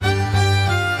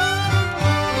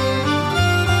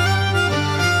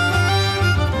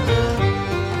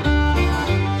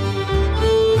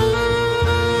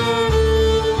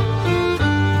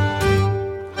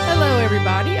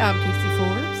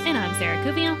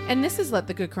And this is Let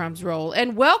the Good Crimes Roll.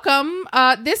 And welcome.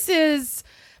 This is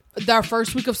our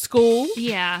first week of school.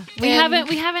 Yeah. We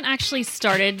haven't actually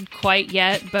started quite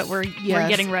yet, but we're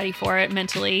getting ready for it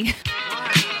mentally.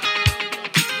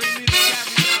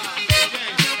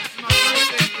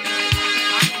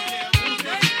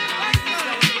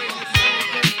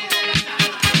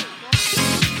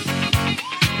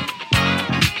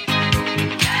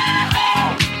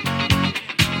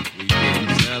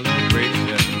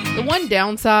 The one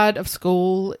downside of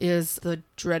school is the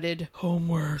dreaded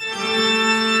homework.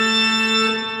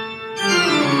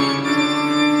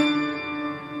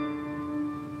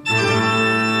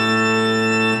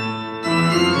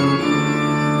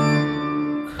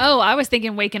 Oh, I was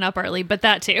thinking waking up early, but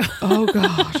that too. Oh,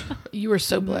 God. You were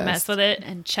so blessed. Mess with it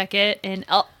and check it. And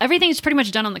everything's pretty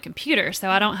much done on the computer, so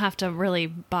I don't have to really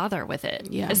bother with it.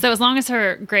 Yeah. So as long as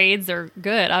her grades are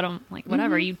good, I don't,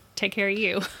 whatever, you take care of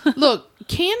you. Look,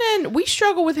 Cannon, we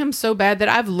struggle with him so bad that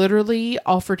I've literally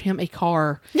offered him a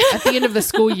car at the end of the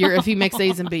school year if he makes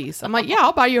A's and B's. I'm like, yeah,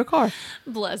 I'll buy you a car.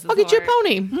 Bless his I'll get you a heart.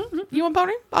 pony. You want a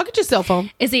pony? I'll get you a cell phone.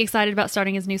 Is he excited about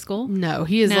starting his new school? No,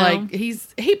 he is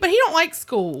but he don't like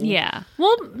school. Yeah.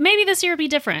 Well, maybe this year will be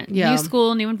different. Yeah. New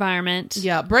school, new environment.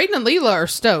 Yeah, Braden and Leela are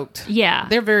stoked. Yeah.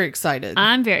 They're very excited.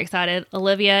 I'm very excited.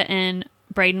 Olivia and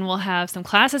Braden will have some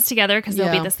classes together because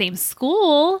they'll be at the same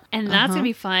school, and that's going to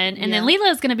be fun. And then Leela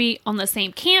is going to be on the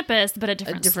same campus, but a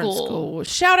different school.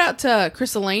 Shout out to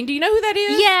Chris Elaine. Do you know who that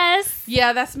is? Yes.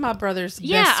 Yeah, that's my brother's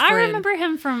best I friend. remember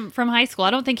him from high school.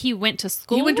 I don't think he went to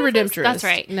school. He went to with us. Redemptorist. That's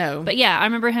right. No. But yeah, I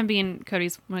remember him being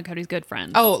one of Cody's good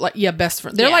friends. Oh, best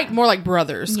friends. They're more like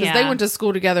brothers because they went to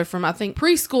school together from, I think,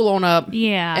 preschool on up.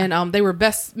 Yeah. And they were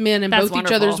best men in both wonderful.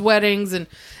 each other's weddings, and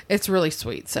it's really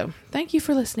sweet. So thank you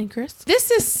for listening, Chris. This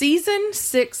is season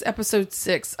 6, episode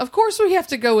 6. Of course, we have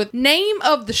to go with name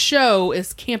of the show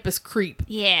is Campus Creep.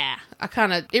 Yeah.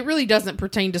 It really doesn't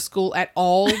pertain to school at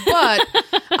all, but I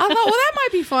thought, well, that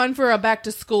might be fun for a back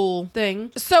to school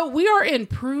thing. So we are in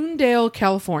Prunedale,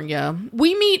 California.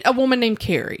 We meet a woman named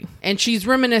Kari, and she's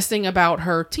reminiscing about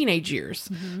her teenage years.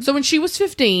 Mm-hmm. So when she was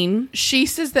 15, she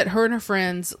says that her and her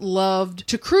friends loved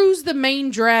to cruise the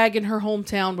main drag in her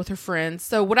hometown with her friends.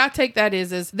 So what I take that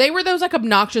is they were those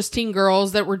obnoxious teen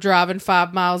girls that were driving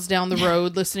 5 miles down the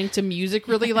road listening to music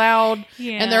really loud,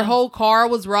 and their whole car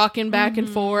was rocking back and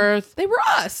forth. They were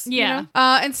us. Yeah. You know?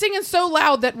 And singing so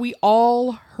loud that we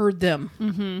all heard them.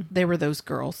 Mm-hmm. They were those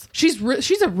girls. She's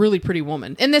a really pretty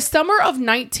woman. In the summer of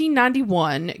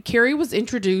 1991, Kari was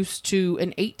introduced to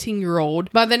an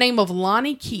 18-year-old by the name of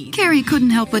Kari Keith. Kari couldn't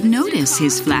help but notice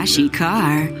his flashy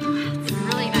car. It's a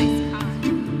really nice car.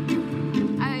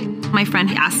 My friend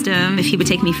asked him if he would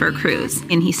take me for a cruise,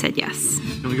 and he said yes.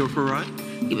 Can we go for a ride?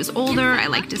 He was older, I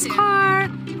liked his car.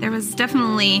 There was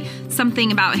definitely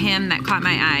something about him that caught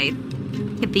my eye.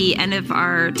 At the end of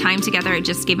our time together, I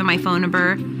just gave him my phone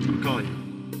number. I'm calling you.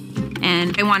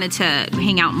 And I wanted to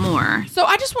hang out more. So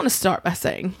I just want to start by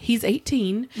saying he's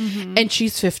 18 and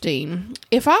she's 15.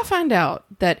 If I find out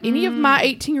that any of my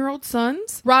 18-year-old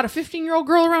sons ride a 15-year-old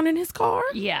girl around in his car,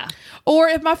 or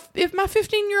if my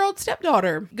 15-year-old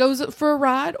stepdaughter goes for a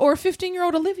ride, or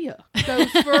 15-year-old Olivia goes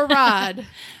for a ride,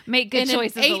 make good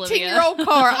choices, an 18-year-old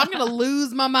car, I'm going to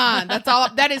lose my mind. That's all.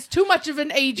 That is too much of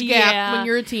an age gap when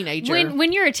you're a teenager.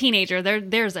 When you're a teenager,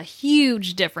 there's a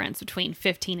huge difference between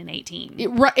 15 and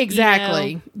 18. Right,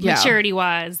 exactly. Maturity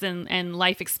wise and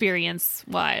life experience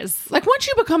wise. Once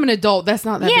you become an adult, that's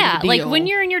not that big of a deal. When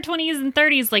you're in your 20s and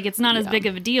 30s, it's not as big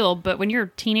of a deal. But when you're a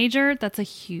teenager, that's a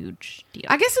huge deal.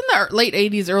 I guess in the late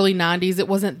 80s, early 90s, it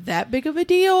wasn't that big of a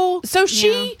deal. So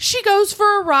she goes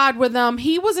for a ride with him.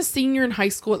 He was a senior in high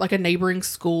school at a neighboring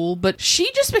school, but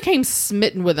she just became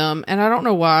smitten with him. And I don't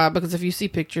know why, because if you see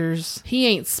pictures, he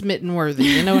ain't smitten worthy.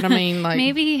 You know what I mean?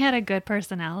 Maybe he had a good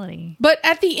personality. But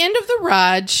at the end of the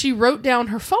ride, she wrote down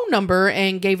her phone number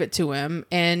and gave it to him,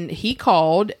 and he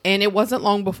called, and it wasn't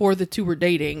long before the two were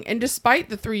dating. And despite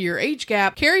the 3-year age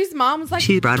gap, Kari's mom was like,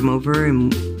 she brought him over,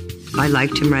 and I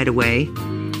liked him right away.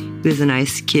 He was a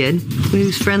nice kid. He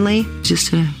was friendly,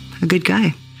 just a good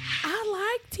guy.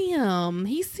 I liked him.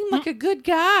 He seemed like a good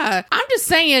guy. I'm just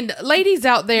saying, ladies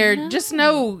out there, just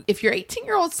know if your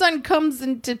 18-year-old son comes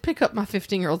in to pick up my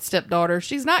 15-year-old stepdaughter,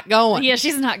 she's not going. Yeah,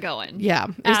 she's not going. Yeah,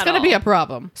 it's going to be a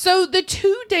problem. So the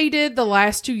two dated the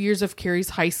last 2 years of Kari's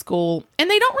high school, and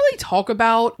they don't really talk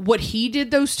about what he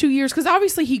did those 2 years, because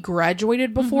obviously he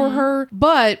graduated before her,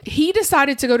 but he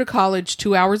decided to go to college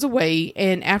 2 hours away,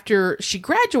 and after she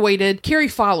graduated, Kari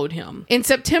followed him. In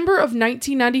September of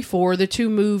 1994, the two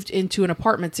moved into an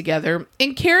apartment together,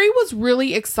 and Kari was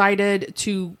really excited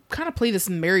to kind of play this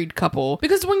married couple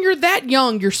because when you're that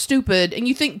young, you're stupid and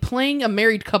you think playing a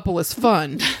married couple is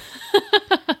fun.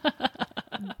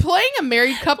 Playing a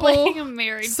married couple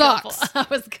sucks. Couple, I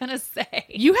was gonna say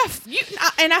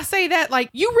and I say that like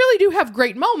you really do have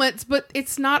great moments, but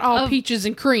it's not all peaches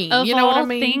and cream. You know what I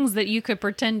mean? Things that you could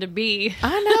pretend to be.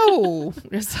 I know.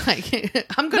 It's like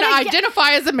I'm going to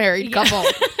identify as a married couple,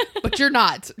 but you're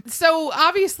not. So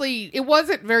obviously, it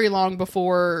wasn't very long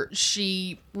before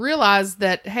she realized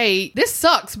that, hey, this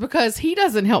sucks because he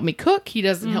doesn't help me cook. He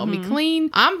doesn't help me clean.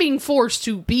 I'm being forced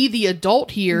to be the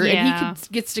adult here and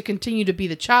he gets to continue to be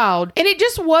the child. And it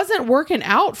just wasn't working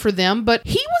out for them. But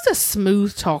he was a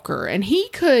smooth talker and he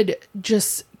could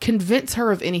just convince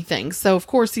her of anything. So of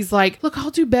course he's like, look,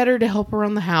 I'll do better to help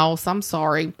around the house. I'm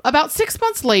sorry. About 6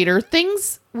 months later,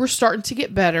 things were starting to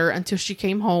get better until she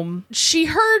came home. She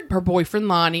heard her boyfriend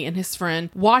Lonnie and his friend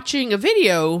watching a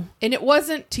video, and it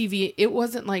wasn't TV. It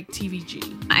wasn't like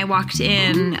TVG. I walked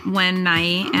in one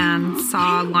night and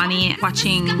saw Lonnie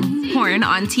watching porn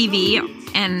on TV,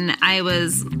 and I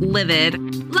was livid.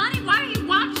 Lonnie, why are you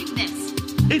watching this?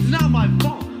 It's not my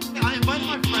fault. I invited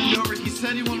my friend over. He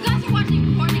said he wanted. You guys are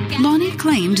watching porn again. Lonnie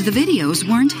claimed the videos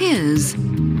weren't his.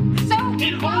 So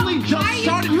It only just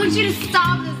started. I want you to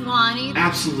stop this, Lonnie.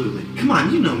 Absolutely. Come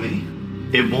on, you know me.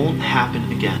 It won't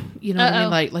happen again. You know what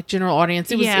I mean? Like general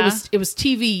audience. It was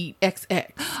TV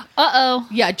XX.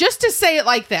 Yeah, just to say it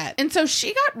like that. And so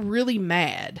she got really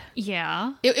mad.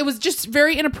 Yeah. It was just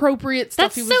very inappropriate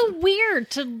stuff. That's so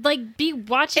weird to like be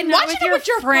watching and that watching it with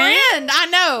your friend. I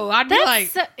know. I'd be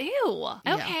like, ew.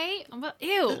 Okay. Well,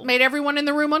 ew. It made everyone in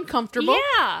the room uncomfortable.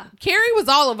 Yeah. Carrie was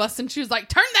all of us, and she was like,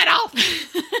 turn that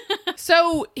off.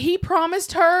 So he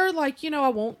promised her, like, I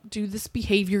won't do this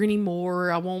behavior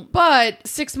anymore. I won't. But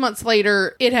 6 months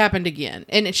later, it happened again.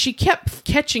 And she kept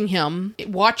catching him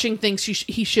watching things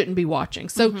he shouldn't be watching.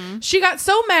 So she got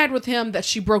so mad with him that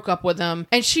she broke up with him,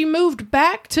 and she moved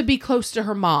back to be close to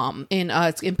her mom in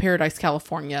Paradise,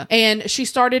 California. And she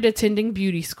started attending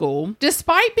beauty school.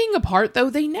 Despite being apart, though,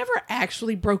 they never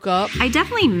actually broke up. I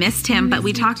definitely missed him, but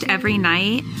we talked every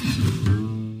night.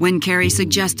 When Kari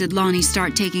suggested Lonnie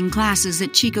start taking classes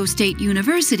at Chico State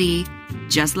University,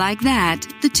 just like that,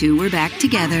 the two were back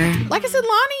together. Like I said,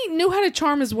 Lonnie knew how to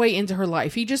charm his way into her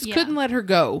life. He just couldn't let her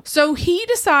go. So he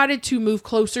decided to move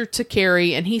closer to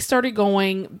Kari, and he started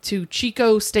going to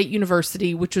Chico State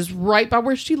University, which was right by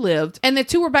where she lived. And the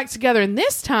two were back together, and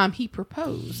this time he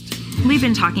proposed. We've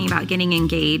been talking about getting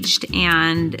engaged,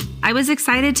 and I was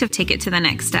excited to take it to the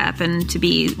next step and to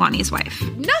be Lonnie's wife.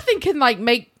 Nothing can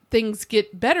make things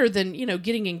get better than,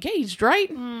 getting engaged, right?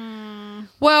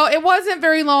 Well, it wasn't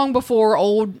very long before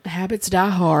old habits die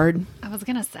hard. I was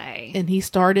going to say. And he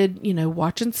started,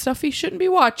 watching stuff he shouldn't be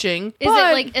watching. Is it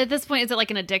like, at this point, is it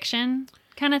like an addiction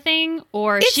kind of thing?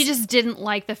 Or she just didn't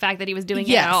like the fact that he was doing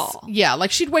it at all? Yeah,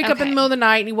 like she'd wake up in the middle of the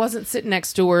night and he wasn't sitting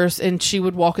next to her, and she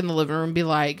would walk in the living room and be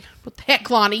like, what the heck,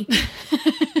 Lonnie?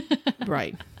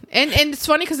 Right. And it's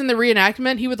funny because in the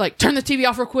reenactment, he would turn the TV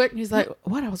off real quick. And he's like,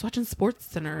 what? I was watching Sports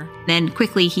Center. Then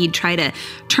quickly he'd try to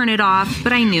turn it off,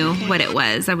 but I knew what it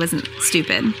was. I wasn't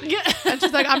stupid. And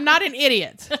she's like, I'm not an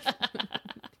idiot.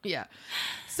 Yeah.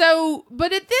 So,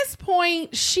 but at this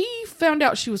point, she found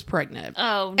out she was pregnant.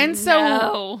 Oh, and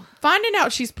so finding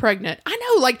out she's pregnant, I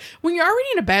know, when you're already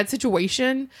in a bad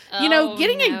situation,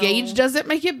 getting engaged doesn't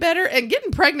make it better, and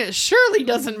getting pregnant surely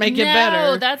doesn't make it better.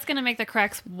 No, that's going to make the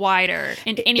cracks wider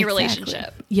in any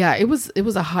relationship. Yeah, it was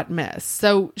a hot mess.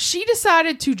 So she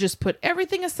decided to just put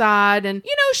everything aside, and,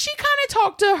 she kind of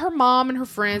talked to her mom and her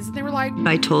friends, and they were like...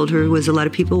 I told her was a lot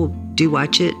of people do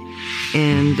watch it,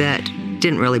 and that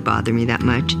didn't really bother me that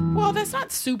much. Well, that's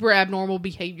not super abnormal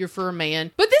behavior for a man.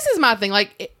 But this is my thing.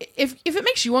 If it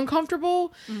makes you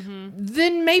uncomfortable,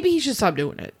 then maybe he should stop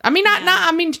doing it. I mean,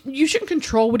 I mean, you shouldn't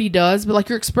control what he does, but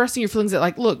you're expressing your feelings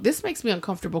that look, this makes me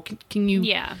uncomfortable. Can you?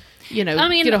 Yeah. Get a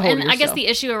hold of yourself. I guess the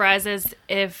issue arises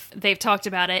if they've talked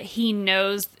about it. He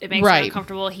knows it makes him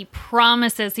uncomfortable. He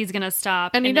promises he's going to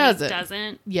stop, and he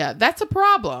doesn't. Yeah, that's a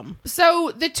problem.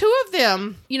 So the two of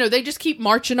them, they just keep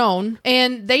marching on,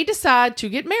 and they decide to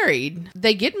get married.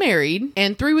 They get married,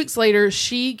 and 3 weeks later,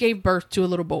 she gave birth to a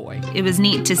little boy. It was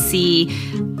neat to see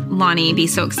Lonnie be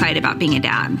so excited about being a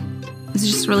dad. It was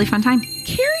just a really fun time.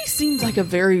 Carrie seems like a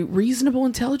very reasonable,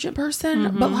 intelligent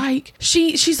person, but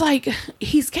she's like,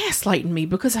 he's gaslighting me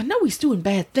because I know he's doing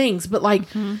bad things, but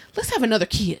let's have another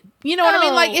kid. You know what I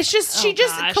mean? Like, it's just, she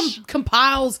just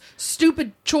compiles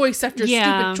stupid choice after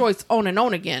stupid choice on and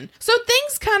on again. So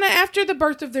things kind of, after the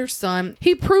birth of their son,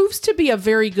 he proves to be a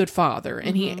very good father,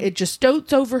 and it just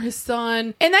dotes over his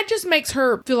son, and that just makes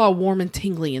her feel all warm and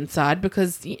tingly inside,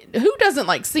 because who doesn't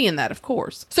like seeing that, of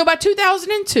course. So by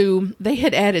 2002, they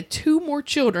had added 2 more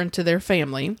children to their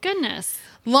family. Goodness.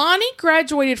 Lonnie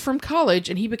graduated from college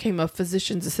and he became a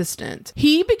physician's assistant.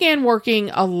 He began working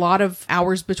a lot of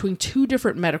hours between 2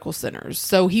 different medical centers.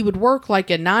 So he would work like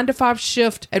a 9 to 5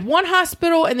 shift at one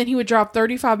hospital, and then he would drop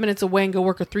 35 minutes away and go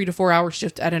work a 3 to 4 hour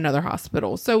shift at another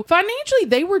hospital. So financially,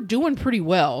 they were doing pretty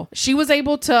well. She was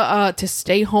able to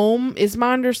stay home, is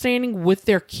my understanding, with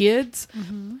their kids.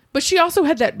 But she also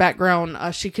had that background.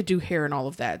 She could do hair and all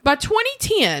of that. By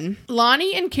 2010,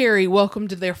 Lonnie and Kari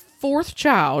welcomed their 4th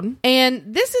child, and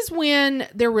this is when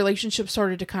their relationship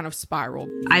started to kind of spiral.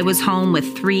 I was home with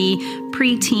 3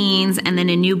 preteens and then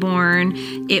a newborn.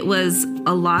 It was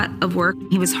a lot of work.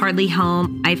 He was hardly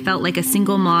home. I felt like a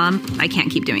single mom. I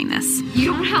can't keep doing this.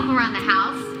 You don't help around the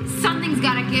house. Something's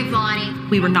gotta give, Lonnie.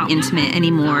 We were not intimate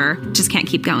anymore. Just can't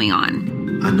keep going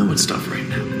on. I know it's tough right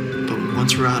now, but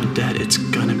once we're out of debt, it's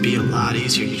gonna be a lot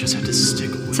easier. You just have to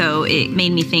stick with it. So it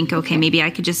made me think, okay, maybe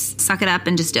I could just suck it up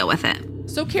and just deal with it.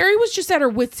 So Kari was just at her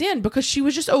wit's end because she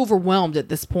was just overwhelmed at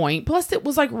this point. Plus, it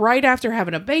was like right after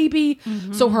having a baby.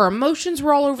 So her emotions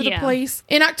were all over the place.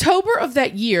 In October of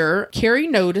that year, Kari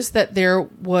noticed that there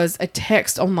was a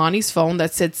text on Lonnie's phone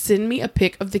that said, "Send me a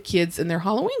pic of the kids in their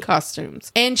Halloween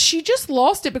costumes." And she just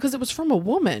lost it because it was from a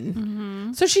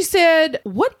woman. So she said,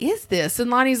 "What is this?" And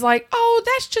Lonnie's like, "Oh,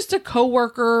 that's just a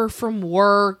coworker from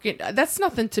work. That's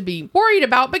nothing to be worried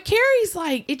about." But Kari's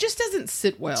like, it just doesn't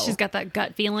sit well. She's got that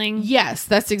gut feeling. Yes,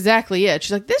 that's exactly it.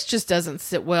 She's like, this just doesn't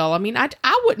sit well. I mean,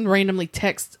 I wouldn't randomly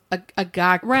text a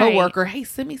guy coworker, "Hey,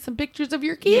 send me some pictures of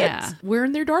your kids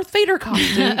wearing their Darth Vader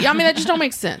costume." I mean, that just don't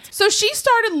make sense. So she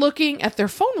started looking at their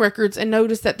phone records and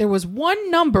noticed that there was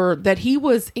one number that he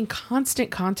was in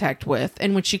constant contact with.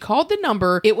 And when she called the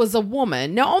number, it was a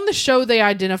woman. Now, on the show, they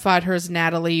identified her as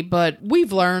Natalie, but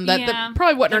we've learned that that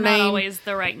probably wasn't her name. Not always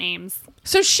the right names.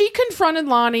 So she confronted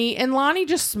Lonnie, and Lonnie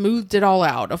just smoothed it all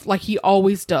out, of like he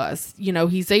always does. You know,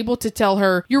 he's able to tell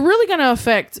her, "You're really going to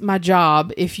affect my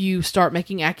job if you start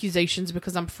making accusations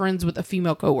because I'm friends with a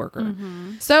female coworker."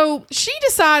 So she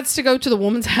decides to go to the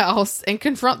woman's house and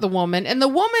confront the woman. And the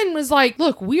woman was like,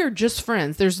 "Look, we are just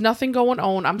friends. There's nothing going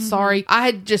on. I'm sorry. I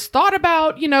had just thought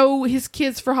about, his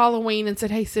kids for Halloween and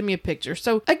said, hey, send me a picture."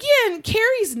 So again,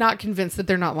 Kari's not convinced that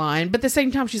they're not lying. But at the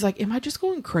same time, she's like, am I just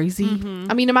going crazy?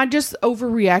 I mean, am I just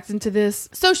overreacting to this?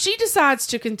 So she decides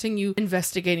to continue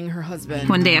investigating her husband.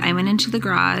 One day I went into the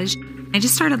garage. I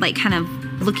just started kind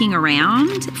of looking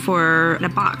around for a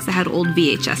box that had old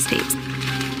VHS tapes.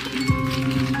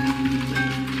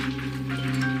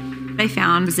 I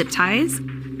found zip ties,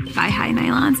 thigh-high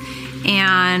nylons,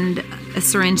 and a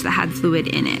syringe that had fluid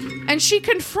in it. And she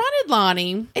confronted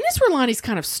Lonnie, and this is where Lonnie's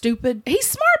kind of stupid. He's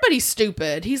smart, but he's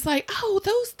stupid. He's like, "Oh,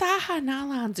 those thigh-high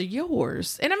nylons are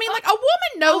yours." And I mean, like, a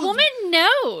woman knows. A woman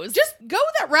knows. Just go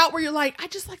that route where you're like, "I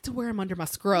just like to wear them under my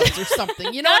scrubs or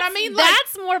something." You know what I mean? Like,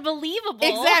 that's more believable.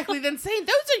 Exactly. Than saying,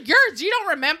 "Those are yours. You don't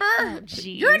remember? Oh,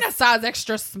 you're in a size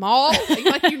extra small."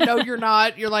 Like, you're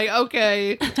not. You're like,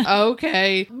 okay.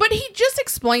 But he just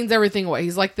explains everything away.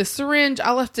 He's like, "The syringe,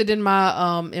 I left it in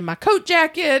my coat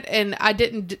jacket, and I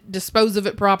didn't dispose of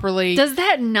it properly." Does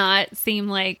that not seem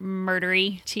like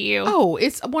murdery to you? Oh,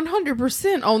 it's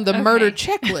 100% on the murder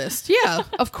checklist. Yeah,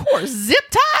 of course. Zip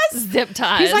ties? Zip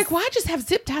ties. He's like, "Why just have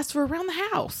zip ties for around the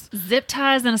house?" Zip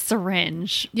ties and a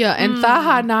syringe. Yeah, and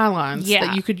thigh-high nylons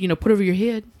that you could, put over your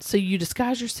head so you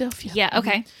disguise yourself. Yeah,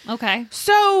 okay.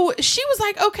 So she was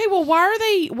like, "Okay, well,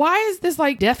 why is this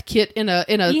like death kit in a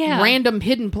random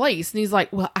hidden place?" And he's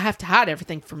like, "Well, I have to hide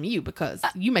everything from you because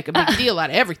you make a big deal out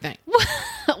of everything."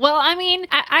 Well, I mean,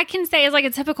 I can say as like a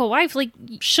typical wife, like,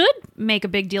 should make a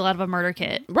big deal out of a murder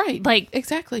kit. Right. Like,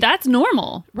 exactly. That's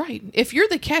normal. Right. If you're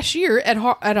the cashier at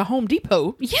a Home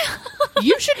Depot,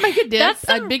 you should make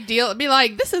a big deal. It'd be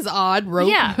like, "This is odd rope."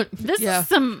 Yeah. This is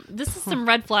some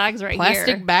red flags right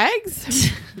Plastic here.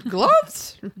 Bags,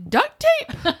 gloves, duct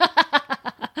tape.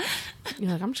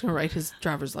 You're like, "I'm just going to write his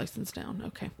driver's license down."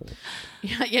 Okay.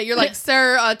 Yeah. You're like,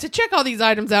 "Sir, to check all these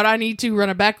items out, I need to run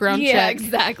a background check." Yeah,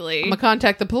 exactly. I'm going to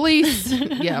contact the police.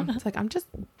 Yeah. It's like, I'm just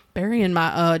burying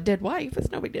my dead wife.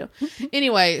 It's no big deal.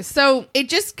 Anyway, so it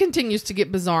just continues to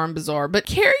get bizarre. But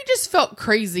Kari just felt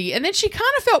crazy. And then she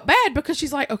kind of felt bad because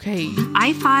she's like, okay.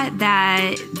 I thought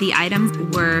that the items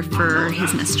were for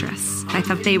his mistress. I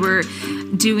thought they were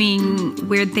doing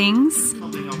weird things.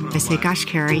 I say, gosh,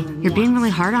 Kari, you're being really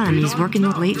hard on him. He's working the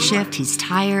late shift. He's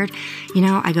tired.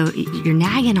 I go, you're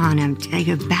nagging on him. I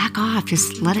go, back off.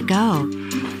 Just let it go.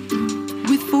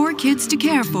 With 4 kids to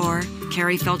care for,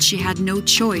 Kari felt she had no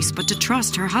choice but to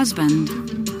trust her husband.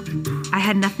 I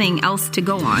had nothing else to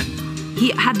go on.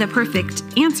 He had the perfect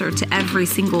answer to every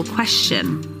single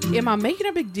question. Am I making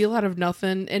a big deal out of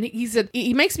nothing? And he said,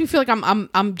 he makes me feel like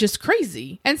I'm just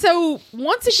crazy. And so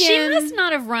once again, she must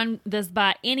not have run this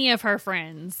by any of her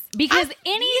friends, because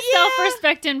any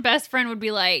self-respecting best friend would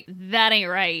be like, that ain't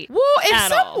right. Well, if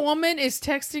some woman is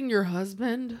texting your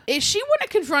husband, if she wouldn't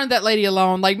have confronted that lady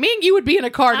alone, like me and you would be in a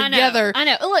car together. I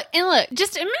know. Look,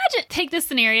 just imagine, take this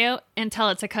scenario and tell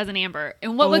it to Cousin Amber.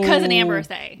 And what would Cousin Amber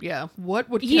say? Yeah. What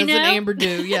would Cousin Amber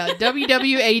do? Yeah.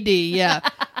 WWAD. Yeah.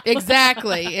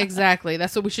 Exactly.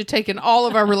 That's what we should take in all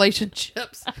of our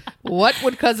relationships. What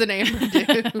would Cousin Amber do?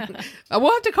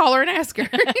 We'll have to call her and ask her,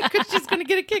 because she's going to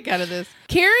get a kick out of this.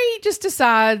 Kari just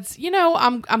decides,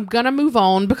 I'm going to move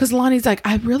on, because Lonnie's like,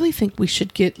 I really think we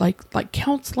should get like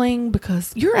counseling,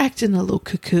 because you're acting a little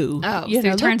cuckoo. Oh, so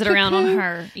he turns it around on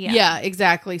her. Yeah,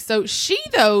 exactly. So she,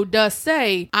 though, does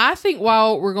say, I think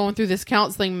while we're going through this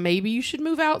counseling, maybe you should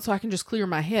move out so I can just clear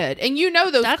my head. And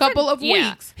those couple of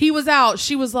weeks he was out,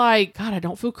 she was like, God, I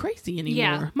don't feel crazy anymore.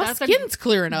 Yeah, my skin's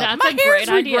clearing up. That's my hair's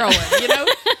regrowing,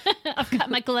 I've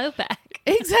got my glow back.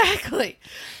 Exactly.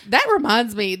 That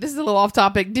reminds me, this is a little off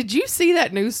topic. Did you see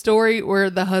that news story where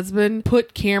the husband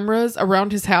put cameras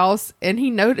around his house and he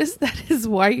noticed that his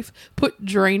wife put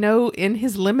Drano in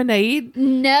his lemonade?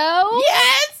 No.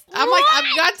 Yes. I'm like,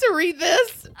 I've got to read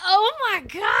this. Oh my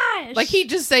gosh. Like, he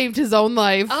just saved his own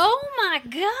life. Oh my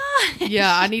gosh.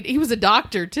 Yeah, he was a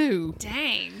doctor too.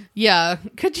 Dang. Yeah.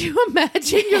 Could you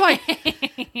imagine? You're like,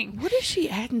 what is she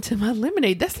adding to my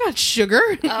lemonade? That's not sugar.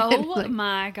 Oh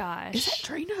my gosh. Is that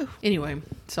Drano? Anyway,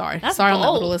 sorry. That's sorry bold. On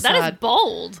that little aside. That is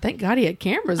bold. Thank God he had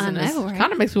cameras in this. Right?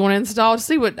 Kind of makes me want to install to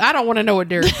see what, I don't want to know what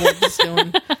Derek Ford is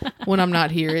doing when I'm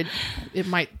not here. It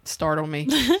might startle me.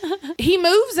 He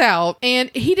moves out, and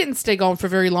he didn't stay gone for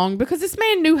very long, because this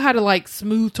man knew how to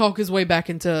smooth talk his way back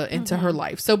into her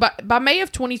life. So by May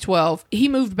of 2012, he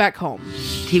moved back home.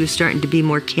 He was starting to be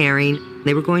more caring.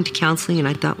 They were going to counseling, and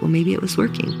I thought, well, maybe it was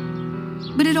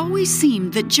working. But it always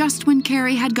seemed that just when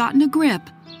Kari had gotten a grip,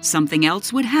 something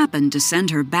else would happen to send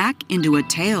her back into a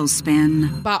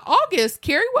tailspin. By August,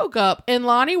 Kari woke up and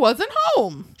Lonnie wasn't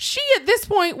home. She, at this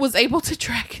point, was able to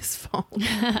track his phone.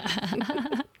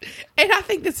 And I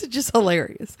think this is just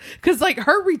hilarious, because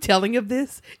her retelling of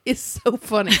this is so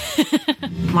funny.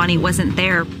 Lonnie wasn't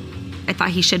there. I thought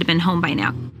he should have been home by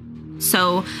now.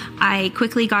 So I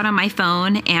quickly got on my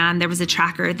phone, and there was a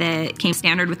tracker that came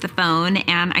standard with the phone,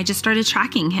 and I just started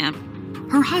tracking him.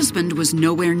 Her husband was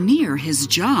nowhere near his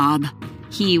job.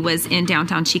 He was in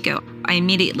downtown Chico. I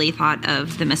immediately thought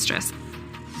of the mistress.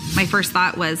 My first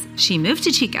thought was, she moved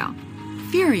to Chico.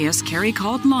 Furious, Kari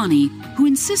called Lonnie, who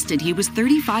insisted he was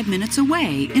 35 minutes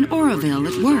away in Oroville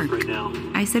at work.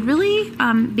 I said, really?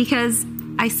 Because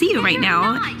I see you right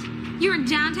now. You're in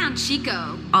downtown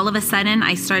Chico. All of a sudden,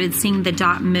 I started seeing the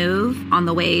dot move on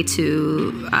the way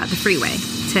to the freeway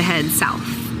to head south,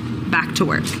 back to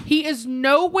work. He is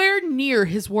nowhere near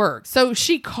his work. So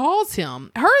she calls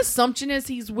him. Her assumption is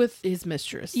he's with his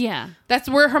mistress. Yeah. That's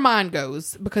where her mind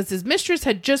goes, because his mistress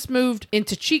had just moved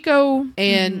into Chico,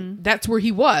 and that's where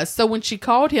he was. So when she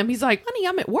called him, he's like, honey,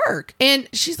 I'm at work. And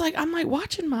she's like, I'm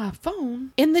watching my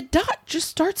phone, and the dot just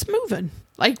starts moving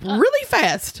really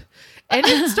fast. And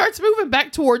it starts moving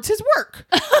back towards his work.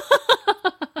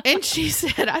 And she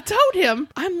said, I told him,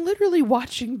 I'm literally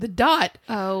watching the dot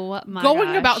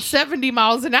going about 70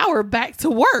 miles an hour back to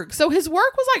work. So his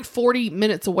work was 40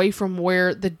 minutes away from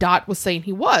where the dot was saying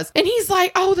he was. And he's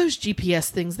like, oh, those GPS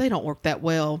things, they don't work that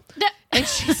well. And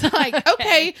she's like,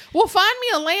 okay, well, find me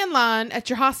a landline at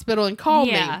your hospital and call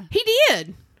me. He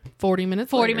did. 40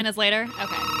 minutes later?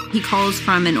 Okay. He calls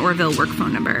from an Oroville work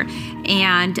phone number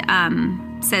and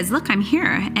says, look, I'm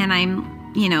here. And I'm,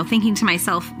 thinking to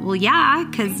myself, well, yeah,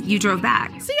 because you drove back.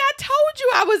 See, I told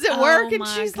you I was at work. And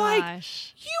she's like,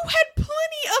 you had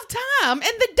plenty of time.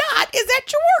 And the dot is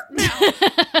at your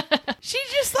work now. She's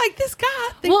just like, this guy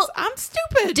thinks I'm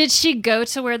stupid. Did she go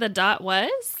to where the dot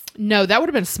was? No, that would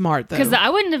have been smart, though. Because I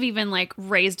wouldn't have even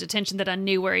raised attention that I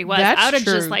knew where he was. That's I would have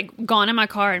true. just gone in my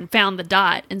car and found the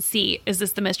dot and see, is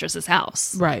this the mistress's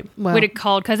house? Right. Well, we'd have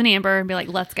called Cousin Amber and be like,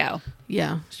 let's go.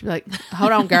 Yeah. She'd be like,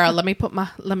 hold on, girl. Let me put my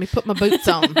boots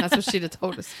on. That's what she'd have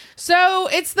told us. So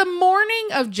it's the morning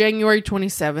of January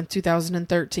 27th,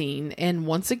 2013. And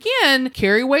once again,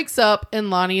 Kari wakes up and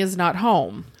Lonnie is not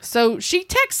home. So she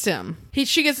texts him.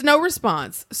 She gets no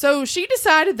response. So she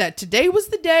decided that today was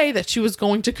the day that she was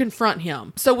going to confront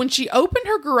him. So when she opened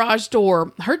her garage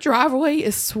door, her driveway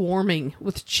is swarming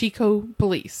with Chico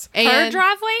police. And her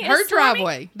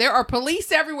driveway? There are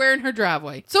police everywhere in her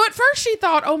driveway. So at first she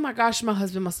thought, oh my gosh, my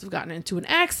husband must have gotten into an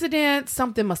accident.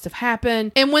 Something must have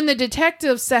happened. And when the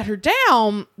detectives sat her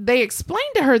down, they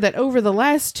explained to her that over the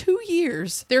last 2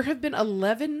 years, there have been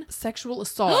 11 sexual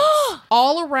assaults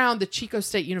all around the Chico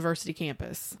State University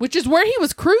campus, which is where he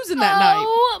was cruising that night.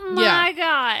 Oh my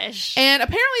gosh. And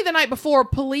apparently the night before,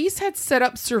 police had set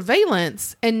up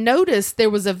surveillance and noticed there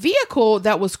was a vehicle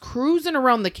that was cruising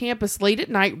around the campus late at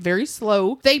night, very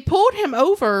slow. They pulled him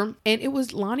over, and it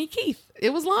was Lonnie Keith.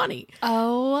 It was Lonnie.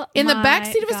 Oh, in the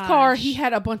backseat of his car, he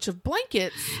had a bunch of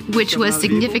blankets. Which was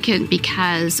significant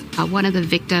because one of the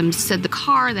victims said the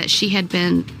car that she had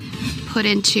been put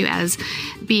into as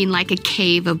being like a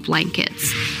cave of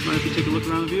blankets. Mind if we take a look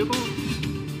around the vehicle?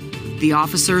 The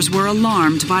officers were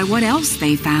alarmed by what else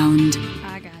they found.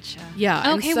 I gotcha.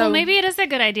 Yeah. Okay, well, maybe it is a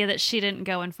good idea that she didn't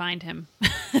go and find him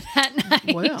that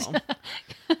night. Well.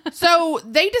 So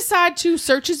they decide to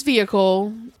search his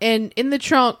vehicle, and in the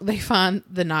trunk, they find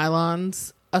the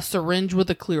nylons, a syringe with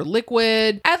a clear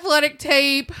liquid, athletic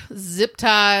tape, zip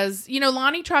ties. You know,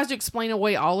 Lonnie tries to explain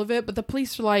away all of it, but the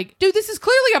police are like, dude, this is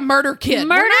clearly a murder kit.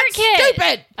 We're not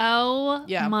stupid. Oh,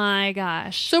 my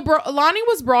gosh. So Lonnie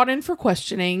was brought in for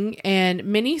questioning, and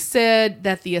many said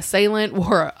that the assailant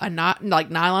wore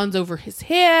nylons over his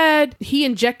head. He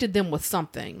injected them with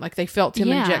something. Like they felt him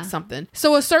inject something.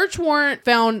 So a search warrant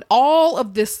found all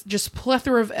of this just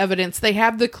plethora of evidence. They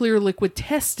have the clear liquid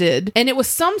tested, and it was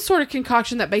some sort of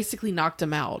concoction that basically knocked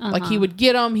him out. Like he would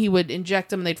get them, he would inject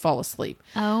them, and they'd fall asleep.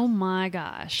 Oh my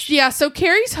gosh. Yeah, so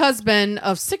Kari's husband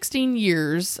of 16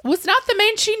 years was not the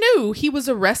man she knew. He was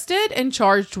arrested and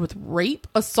charged with rape,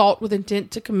 assault with intent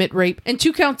to commit rape, and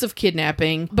 2 counts of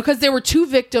kidnapping because there were 2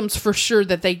 victims for sure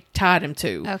that they tied him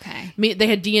to. Okay. They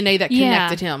had DNA that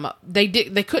connected him.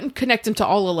 They couldn't connect him to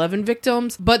all 11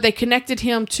 victims, but they connected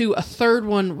him to a 3rd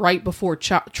one right before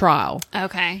trial.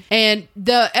 Okay. And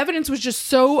the evidence was just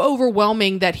so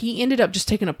overwhelming that he ended up just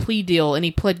taking a plea deal, and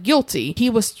he pled guilty. He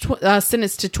was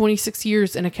sentenced to 26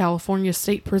 years in a California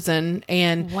state prison.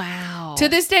 And wow. To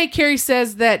this day, Kari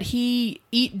says that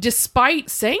despite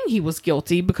saying he was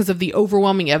guilty because of the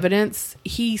overwhelming evidence,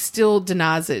 he still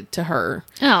denies it to her.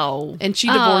 Oh. And she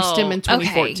divorced him in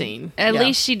 2014. Okay. At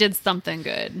least she did something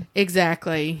good.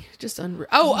 Exactly. Just unreal.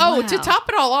 Oh, to top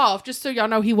it all off, just so y'all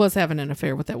know, he was having an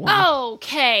affair with that woman.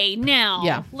 Okay,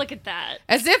 now. Look at that.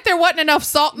 As if there wasn't enough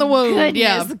salt in the wound.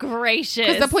 Goodness gracious.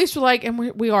 Because the police were like, and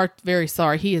we are very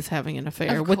sorry, he is having an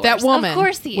affair with that woman. Of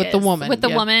course he is. With the woman. With the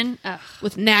woman. Ugh.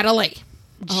 With Natalie.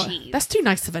 Jeez. That's too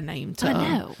nice of a name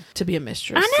to be a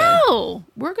mistress. I know. So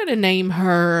we're going to name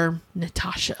her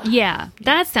Natasha. Yeah,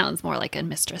 that sounds more like a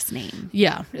mistress name.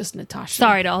 Yeah, just Natasha.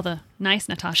 Sorry to all the nice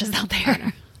Natashas out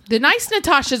there. The nice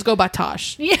Natashas go by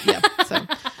Tosh. Yeah. So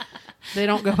they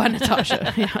don't go by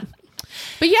Natasha. Yeah.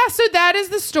 But yeah, so that is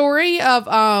the story of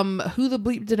Who the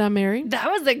Bleep Did I Marry? That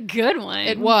was a good one.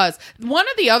 It was. One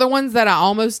of the other ones that I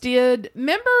almost did,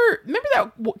 remember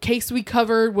that case we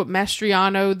covered with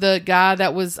Mastriano, the guy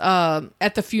that was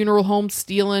at the funeral home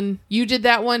stealing? You did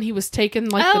that one? He was taken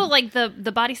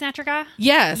the body snatcher guy?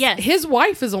 Yes. His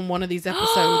wife is on one of these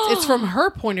episodes. It's from her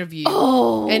point of view.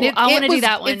 Oh, and I want to do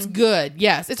that one. It's good.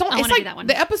 Yes. I want to do that one.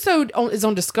 The episode is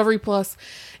on Discovery Plus.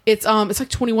 It's like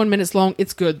 21 minutes long.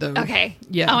 It's good though. Okay.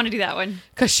 Yeah. I want to do that one.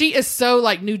 Cause she is so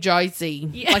like New Jersey.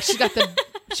 Yeah. Like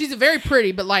she's very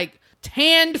pretty, but like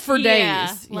tanned for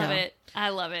days. Love it. I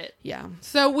love it. Yeah.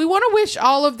 So we want to wish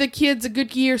all of the kids a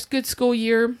good school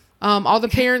year. All the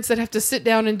parents that have to sit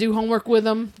down and do homework with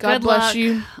them. God bless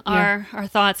you. Our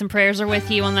thoughts and prayers are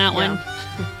with you on that one.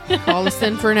 Call us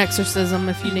in for an exorcism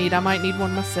if you need. I might need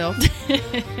one myself.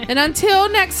 And until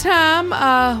next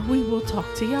time, we will talk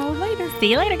to y'all later.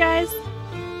 See you later, guys.